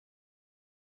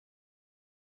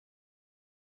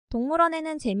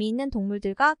동물원에는 재미있는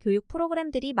동물들과 교육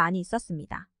프로그램들이 많이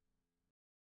있었습니다.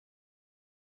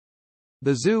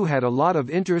 The zoo had a lot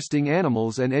of interesting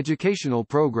animals and educational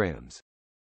programs.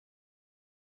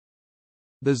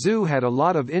 The zoo had a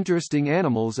lot of interesting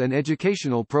animals and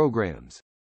educational programs.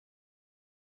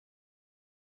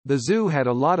 The zoo had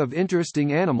a lot of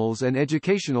interesting animals and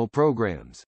educational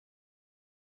programs.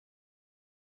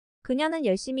 그녀는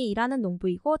열심히 일하는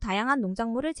농부이고 다양한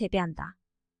농작물을 재배한다.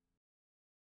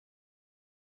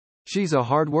 She's a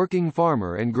hard-working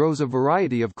farmer and grows a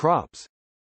variety of crops.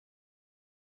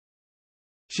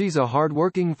 She's a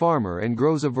hard-working farmer and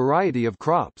grows a variety of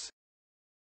crops.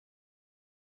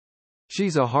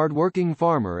 She's a hard-working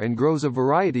farmer and grows a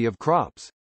variety of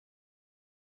crops.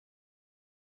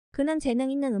 그는 재능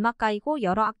있는 음악가이고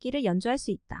여러 악기를 연주할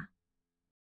수 있다.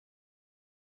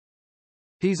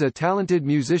 He's a talented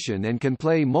musician and can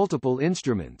play multiple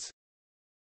instruments.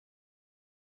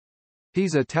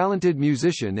 He's a talented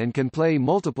musician and can play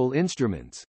multiple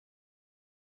instruments.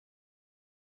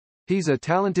 He's a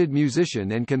talented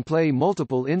musician and can play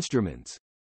multiple instruments.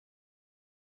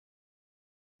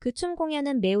 그 춤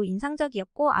공연은 매우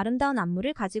인상적이었고 아름다운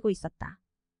안무를 가지고 있었다.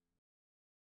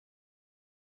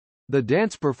 The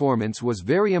dance performance was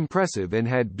very impressive and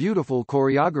had beautiful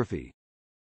choreography.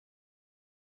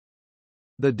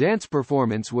 The dance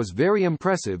performance was very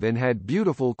impressive and had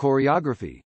beautiful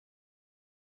choreography.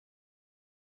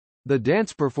 The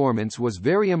dance performance was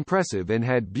very impressive and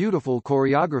had beautiful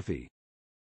choreography.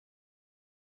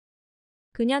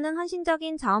 그녀는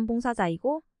헌신적인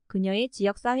자원봉사자이고 그녀의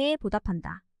지역사회에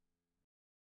보답한다.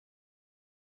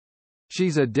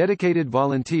 She's a dedicated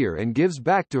volunteer and gives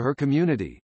back to her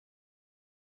community.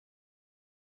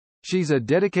 She's a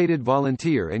dedicated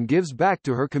volunteer and gives back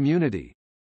to her community.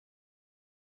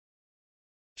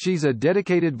 She's a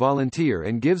dedicated volunteer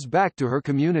and gives back to her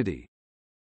community.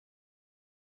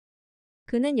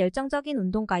 그는 열정적인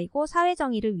운동가이고 사회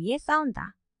정의를 위해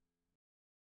싸운다.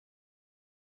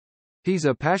 He's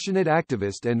a passionate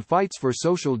activist and fights for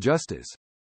social justice.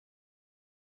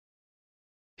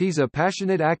 He's a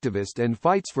passionate activist and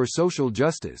fights for social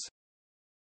justice.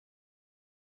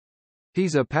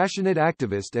 He's a passionate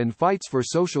activist and fights for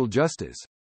social justice.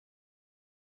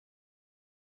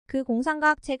 그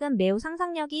공상과학 책은 매우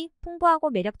상상력이 풍부하고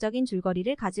매력적인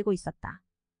줄거리를 가지고 있었다.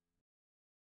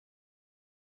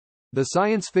 The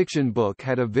science fiction book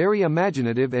had a very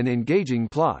imaginative and engaging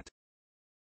plot.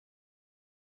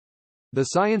 The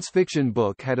science fiction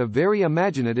book had a very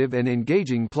imaginative and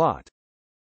engaging plot.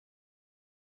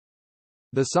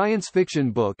 The science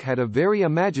fiction book had a very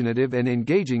imaginative and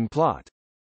engaging plot.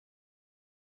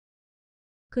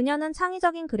 그녀는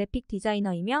창의적인 그래픽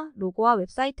디자이너이며 로고와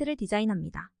웹사이트를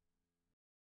디자인합니다.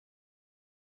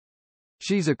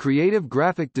 She's a creative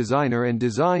graphic designer and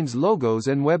designs logos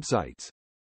and websites.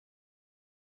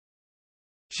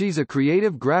 She's a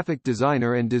creative graphic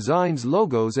designer and designs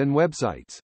logos and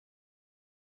websites.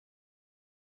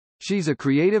 She's a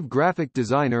creative graphic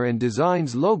designer and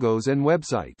designs logos and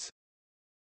websites.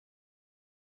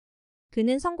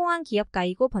 그는 성공한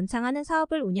기업가이고 번창하는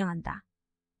사업을 운영한다.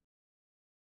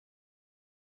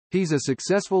 He's a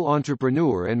successful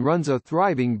entrepreneur and runs a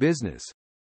thriving business.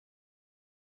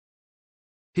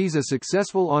 He's a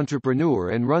successful entrepreneur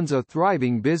and runs a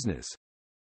thriving business.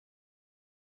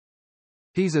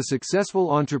 He's a successful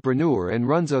entrepreneur and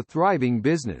runs a thriving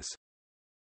business.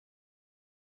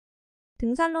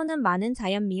 등산로는 많은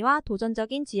자연미와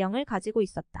도전적인 지형을 가지고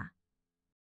있었다.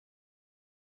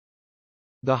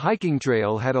 The hiking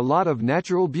trail had a lot of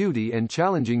natural beauty and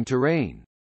challenging terrain.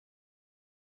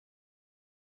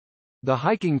 The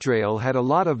hiking trail had a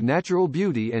lot of natural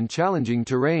beauty and challenging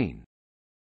terrain.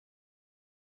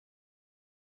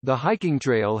 The hiking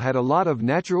trail had a lot of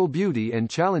natural beauty and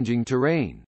challenging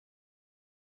terrain.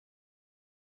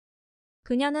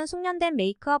 그녀는 숙련된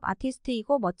메이크업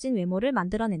아티스트이고 멋진 외모를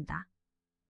만들어낸다.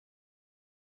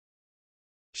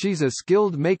 She's a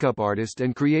skilled makeup artist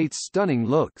and creates stunning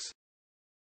looks.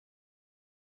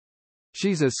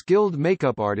 She's a skilled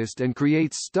makeup artist and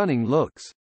creates stunning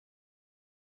looks.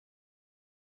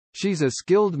 She's a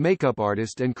skilled makeup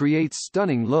artist and creates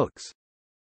stunning looks.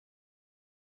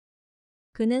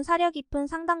 그는 사려 깊은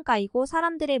상담가이고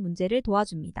사람들의 문제를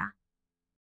도와줍니다.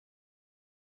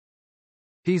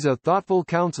 He's a thoughtful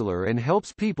counselor and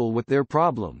helps people with their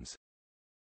problems.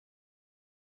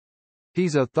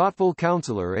 He's a thoughtful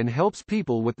counselor and helps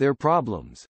people with their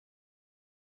problems.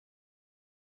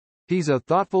 He's a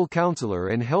thoughtful counselor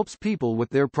and helps people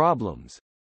with their problems.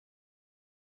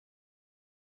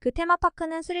 그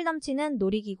테마파크는 스릴 넘치는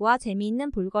놀이기구와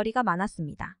재미있는 볼거리가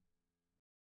많았습니다.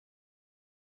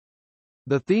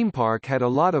 The theme park had a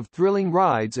lot of thrilling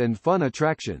rides and fun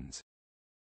attractions.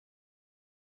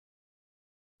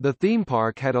 The theme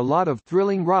park had a lot of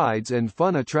thrilling rides and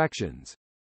fun attractions.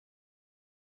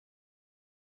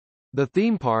 The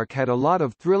theme park had a lot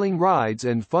of thrilling rides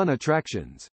and fun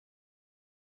attractions.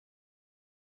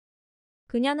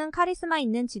 그녀는 카리스마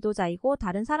있는 지도자이고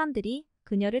다른 사람들이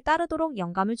그녀를 따르도록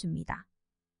영감을 줍니다.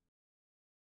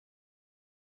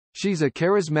 She's a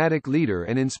charismatic leader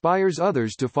and inspires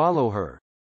others to follow her.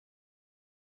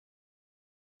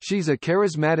 She's a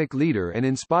charismatic leader and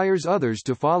inspires others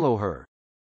to follow her.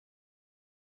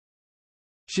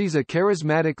 She's a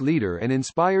charismatic leader and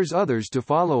inspires others to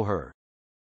follow her.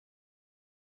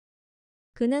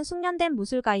 그는 숙련된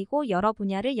무술가이고 여러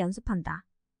분야를 연습한다.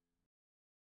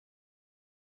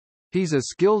 He's a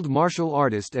skilled martial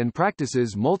artist and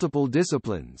practices multiple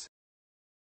disciplines.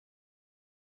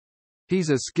 He's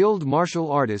a skilled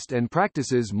martial artist and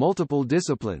practices multiple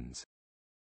disciplines.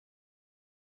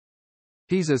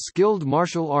 He's a skilled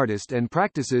martial artist and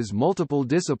practices multiple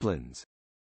disciplines.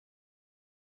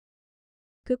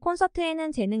 그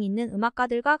콘서트에는 재능 있는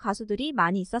음악가들과 가수들이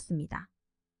많이 있었습니다.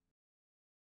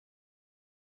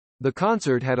 The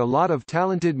concert had a lot of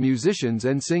talented musicians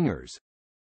and singers.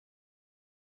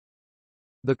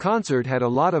 The concert had a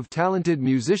lot of talented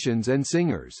musicians and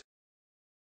singers.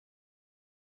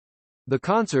 The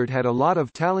concert had a lot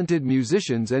of talented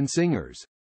musicians and singers.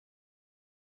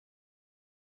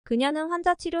 그녀는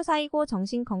환자 치료사이고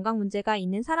정신 건강 문제가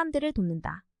있는 사람들을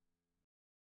돕는다.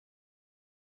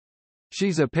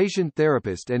 She's a patient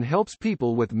therapist and helps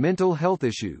people with mental health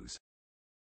issues.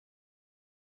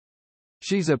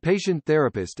 She's a patient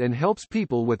therapist and helps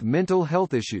people with mental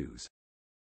health issues.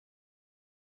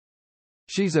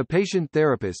 She's a patient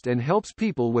therapist and helps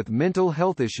people with mental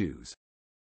health issues.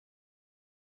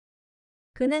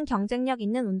 그는 경쟁력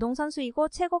있는 운동선수이고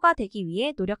최고가 되기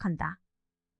위해 노력한다.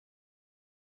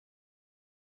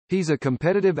 He's a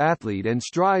competitive athlete and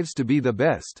strives to be the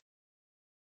best.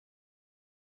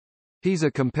 He's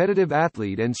a competitive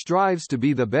athlete and strives to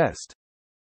be the best.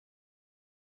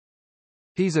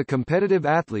 He's a competitive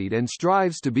athlete and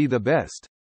strives to be the best.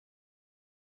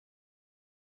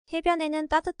 해변에는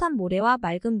따뜻한 모래와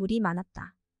맑은 물이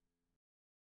많았다.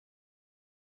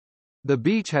 The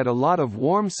beach had a lot of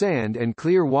warm sand and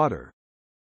clear water.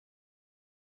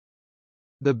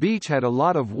 The beach had a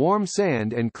lot of warm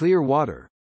sand and clear water.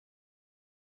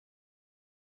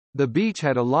 The beach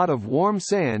had a lot of warm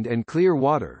sand and clear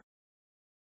water.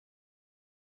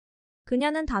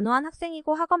 그녀는 단호한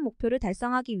학생이고 학업 목표를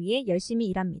달성하기 위해 열심히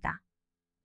일합니다.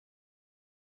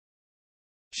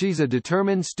 She's a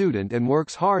determined student and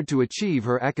works hard to achieve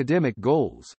her academic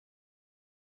goals.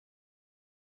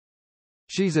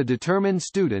 She's a determined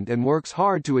student and works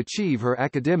hard to achieve her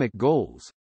academic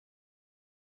goals.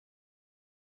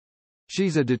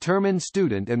 She's a determined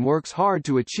student and works hard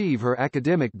to achieve her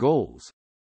academic goals.